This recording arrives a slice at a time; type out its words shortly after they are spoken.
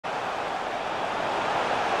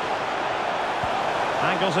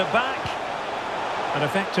Angles it back. An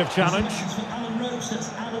effective challenge. This is for Alan Roach.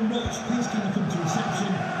 That's Alan Roach. Please can you come to reception?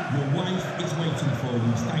 Your wife is waiting for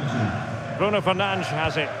you. Thank you. Bruno Fernandes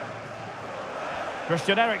has it.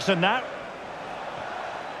 Christian Eriksen now.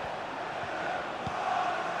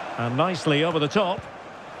 And nicely over the top.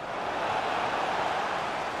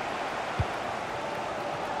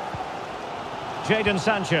 Jadon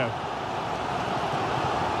Sancho.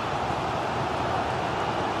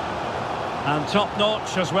 And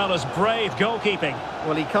top-notch as well as brave goalkeeping.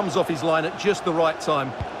 Well, he comes off his line at just the right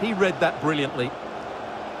time. He read that brilliantly.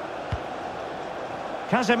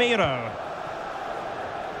 Casemiro.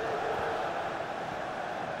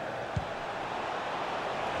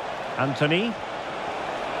 Anthony.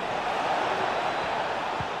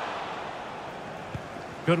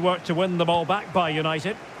 Good work to win the ball back by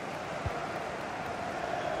United.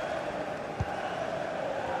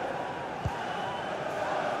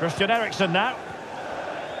 Christian Eriksen now.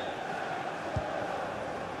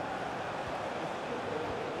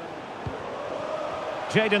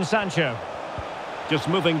 Jadon Sancho. Just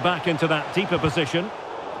moving back into that deeper position.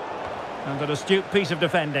 And an astute piece of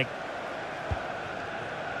defending.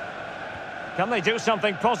 Can they do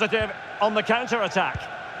something positive on the counter-attack?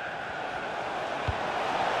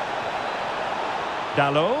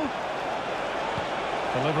 Dalot.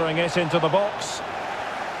 Delivering it into the box.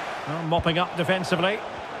 Well, mopping up defensively.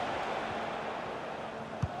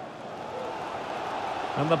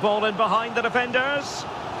 And the ball in behind the defenders.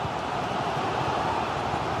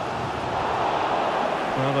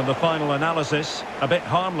 Well, in the final analysis, a bit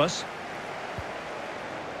harmless.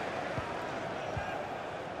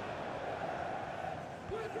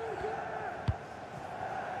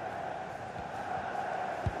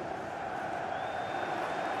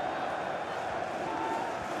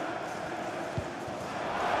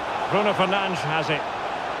 Bruno Fernandes has it.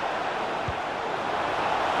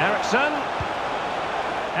 Eriksen.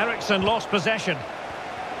 Eriksen lost possession.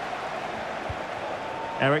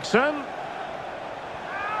 Eriksen.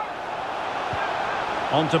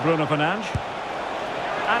 On to Bruno Fernandes.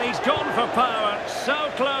 And he's gone for power. So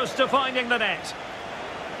close to finding the net.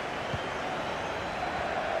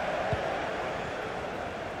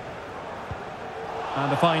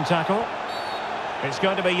 And a fine tackle. It's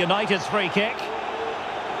going to be United's free kick.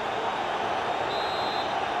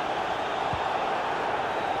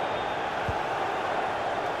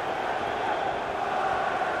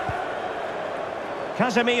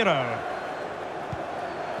 Casemiro.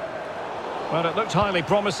 Well, it looked highly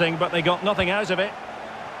promising, but they got nothing out of it.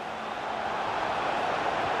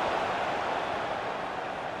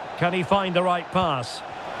 Can he find the right pass?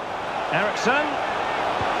 Eriksen.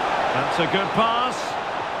 That's a good pass.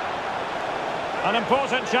 An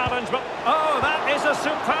important challenge, but... oh, that is a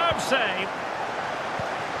superb save.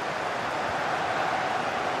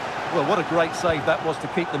 Well, what a great save that was to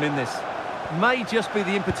keep them in this. May just be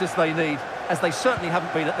the impetus they need, as they certainly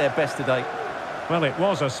haven't been at their best today. Well, it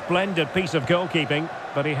was a splendid piece of goalkeeping,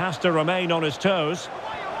 but he has to remain on his toes.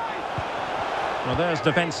 Well, there's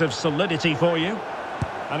defensive solidity for you.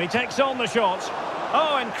 And he takes on the shot.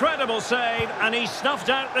 Oh, incredible save, and he snuffed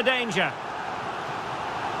out the danger.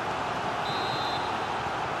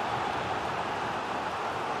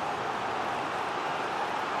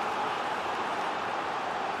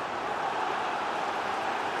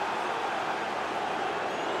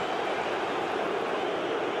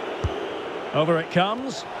 Over it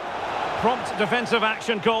comes. Prompt defensive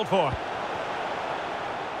action called for.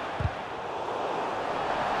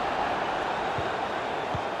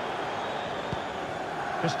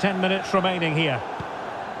 Just 10 minutes remaining here.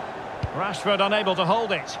 Rashford unable to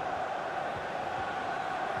hold it.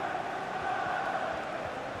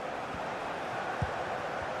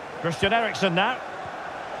 Christian Eriksen now.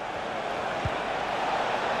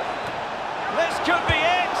 This could be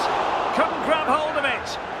it. Couldn't grab hold of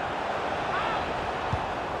it.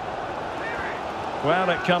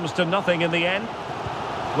 Well, it comes to nothing in the end.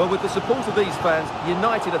 Well, with the support of these fans,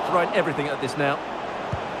 United are throwing everything at this now.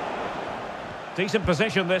 Decent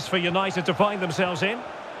position this for United to find themselves in.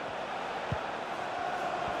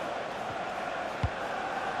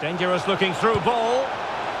 Dangerous looking through ball.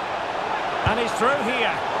 And he's through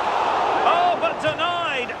here. Oh, but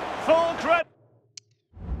denied. Full credit.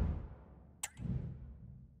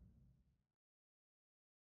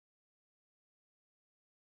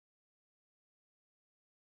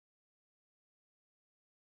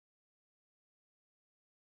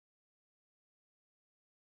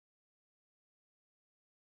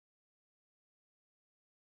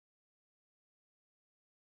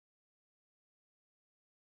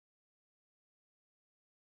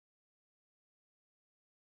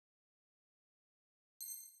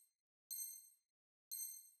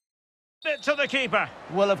 It to the keeper.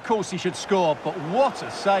 Well, of course he should score, but what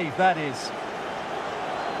a save that is.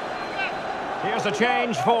 Here's a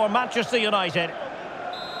change for Manchester United.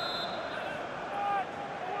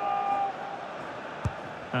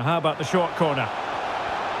 Now, how about the short corner?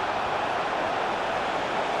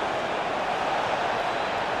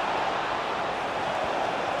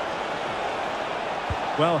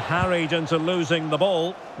 Well, harried into losing the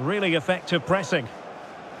ball. Really effective pressing.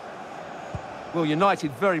 Well,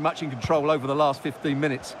 United very much in control over the last 15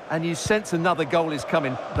 minutes. And you sense another goal is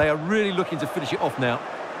coming. They are really looking to finish it off now.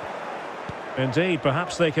 Indeed,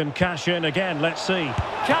 perhaps they can cash in again. Let's see.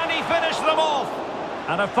 Can he finish them off?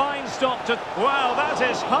 And a fine stop to... Wow, that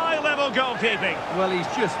is high-level goalkeeping. Well, he's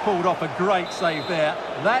just pulled off a great save there.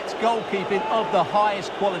 That's goalkeeping of the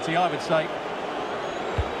highest quality, I would say.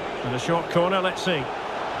 And a short corner, let's see.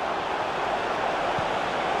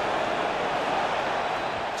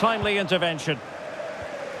 Timely intervention.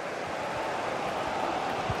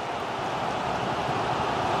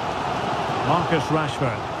 Marcus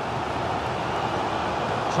Rashford.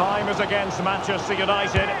 Time is against Manchester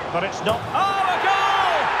United, but it's not... Oh, a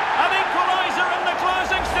goal! An equaliser in the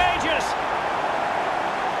closing stages!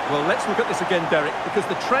 Well, let's look at this again, Derek, because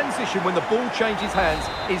the transition when the ball changes hands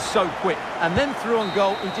is so quick. And then through on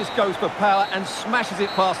goal, he just goes for power and smashes it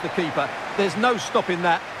past the keeper. There's no stopping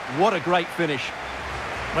that. What a great finish.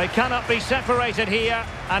 They cannot be separated here,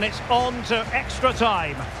 and it's on to extra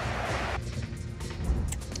time.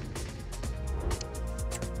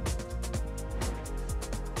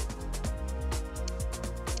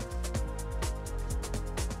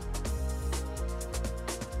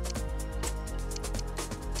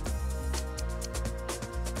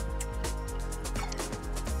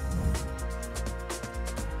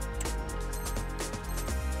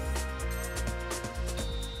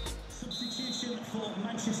 For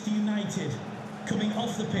Manchester United, coming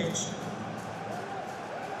off the pitch.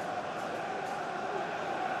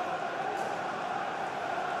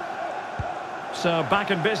 So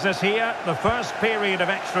back in business here, the first period of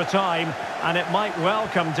extra time, and it might well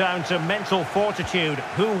come down to mental fortitude.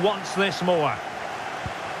 Who wants this more?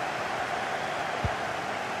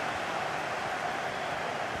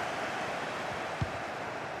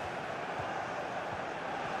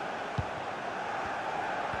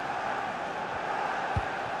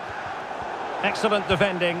 Excellent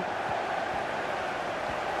defending.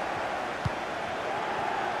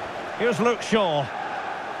 Here's Luke Shaw.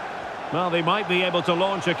 Well, they might be able to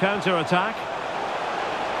launch a counter-attack.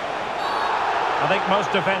 I think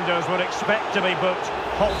most defenders would expect to be booked,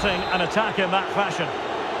 halting an attack in that fashion.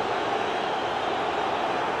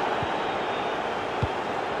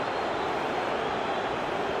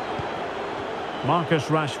 Marcus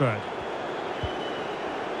Rashford.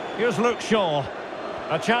 Here's Luke Shaw.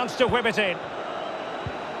 A chance to whip it in.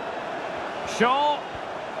 Shaw.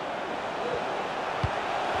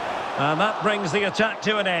 And that brings the attack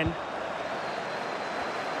to an end.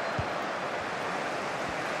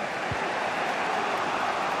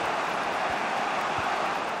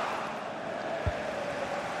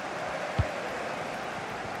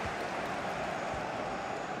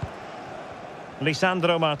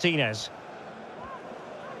 Lisandro Martinez.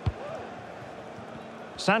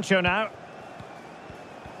 Sancho now.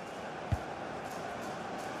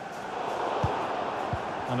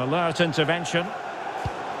 An alert intervention.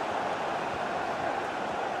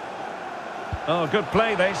 Oh, good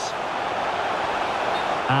play this.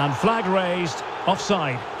 And flag raised,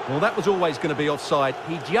 offside. Well, that was always going to be offside.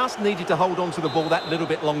 He just needed to hold on to the ball that little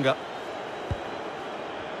bit longer.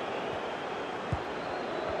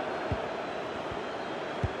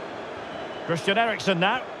 Christian Eriksen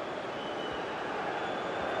now.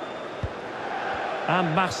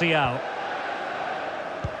 And Martial.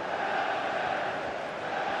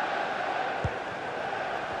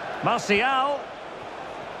 Martial.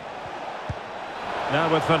 Now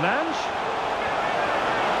with Fernandes.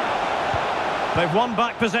 They've won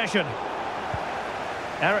back possession.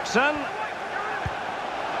 Eriksen.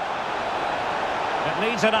 It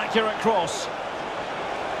needs an accurate cross.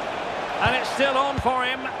 And it's still on for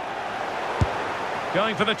him.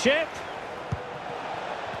 Going for the chip.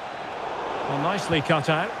 Well, nicely cut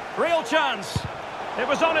out. Real chance. It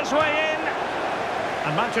was on its way in.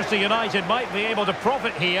 And Manchester United might be able to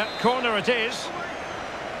profit here. Corner it is.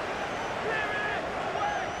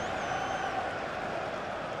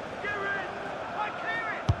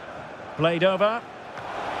 Played over.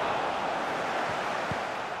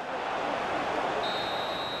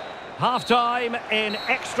 Half-time in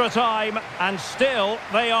extra time, and still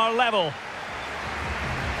they are level.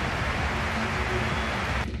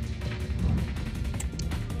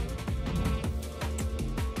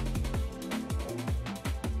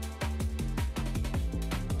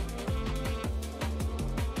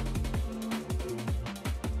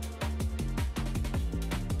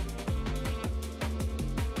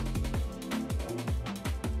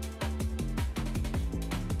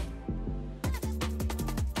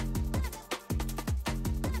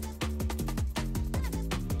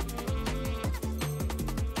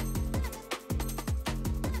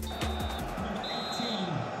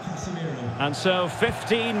 And so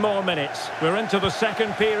 15 more minutes. We're into the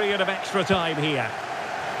second period of extra time here.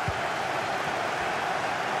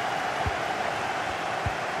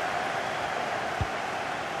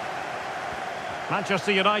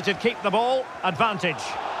 Manchester United keep the ball. Advantage.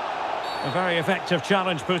 A very effective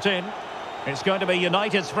challenge put in. It's going to be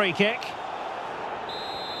United's free kick.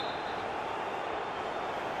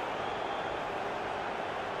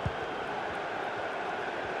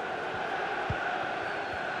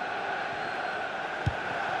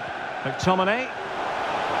 McTominay.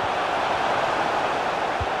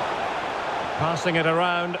 Passing it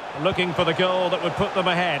around, looking for the goal that would put them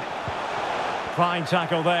ahead. Fine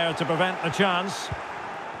tackle there to prevent the chance.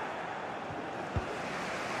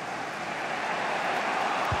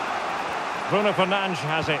 Bruno Fernandes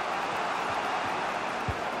has it.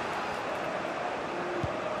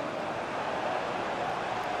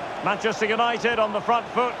 Manchester United on the front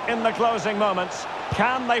foot in the closing moments.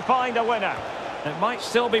 Can they find a winner? It might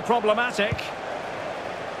still be problematic.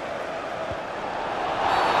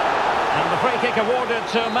 And the free kick awarded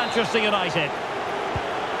to Manchester United.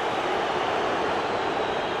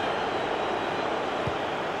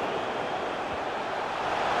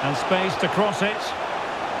 And space to cross it.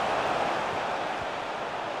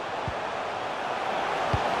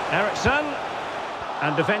 Eriksen.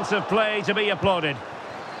 And defensive play to be applauded.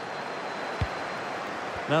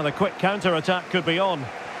 Now the quick counter-attack could be on.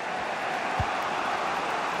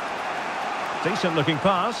 Decent looking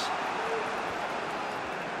pass.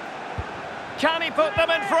 Can he put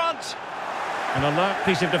them in front? An alert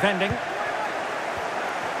piece of defending.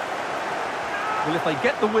 Well, if they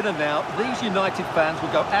get the winner now, these United fans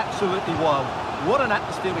will go absolutely wild. What an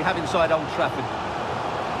atmosphere we have inside Old Trafford.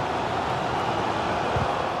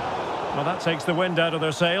 Well, that takes the wind out of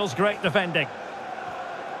their sails. Great defending.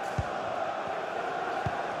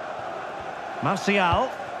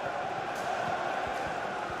 Martial.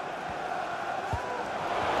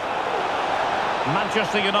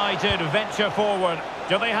 Manchester United venture forward.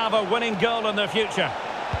 Do they have a winning goal in their future?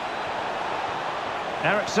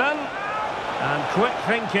 Eriksen. And quick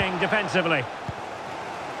thinking defensively.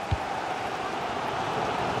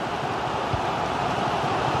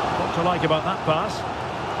 What to like about that pass?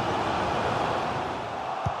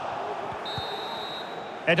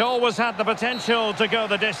 It always had the potential to go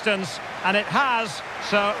the distance, and it has,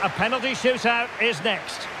 so a penalty shootout is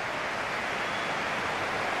next.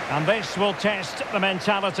 And this will test the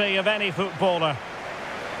mentality of any footballer.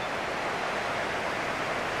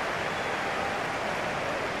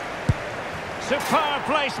 Superb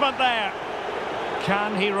placement there.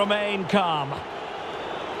 Can he remain calm?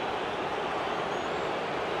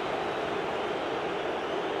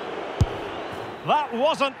 That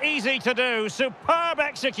wasn't easy to do. Superb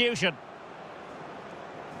execution.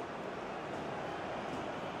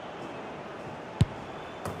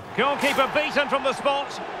 Goalkeeper beaten from the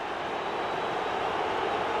spot.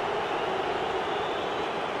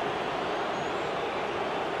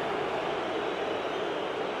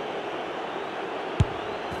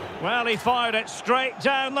 Well, he fired it straight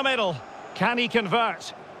down the middle. Can he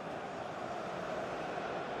convert?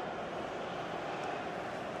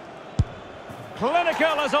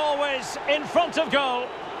 Clinical as always, in front of goal.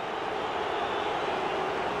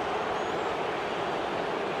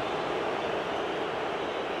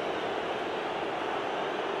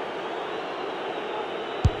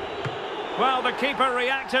 Well, the keeper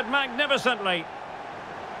reacted magnificently.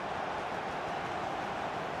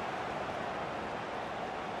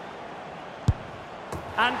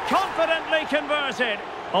 And confidently converted.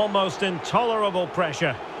 Almost intolerable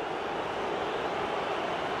pressure.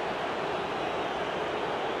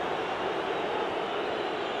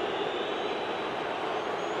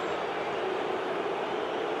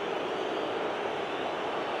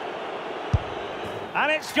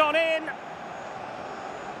 And it's gone in.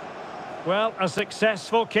 Well, a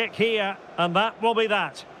successful kick here, and that will be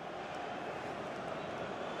that.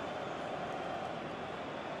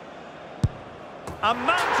 A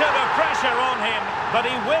mountain of pressure on him, but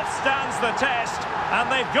he withstands the test,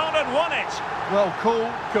 and they've gone and won it. Well, cool,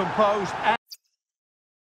 composed, and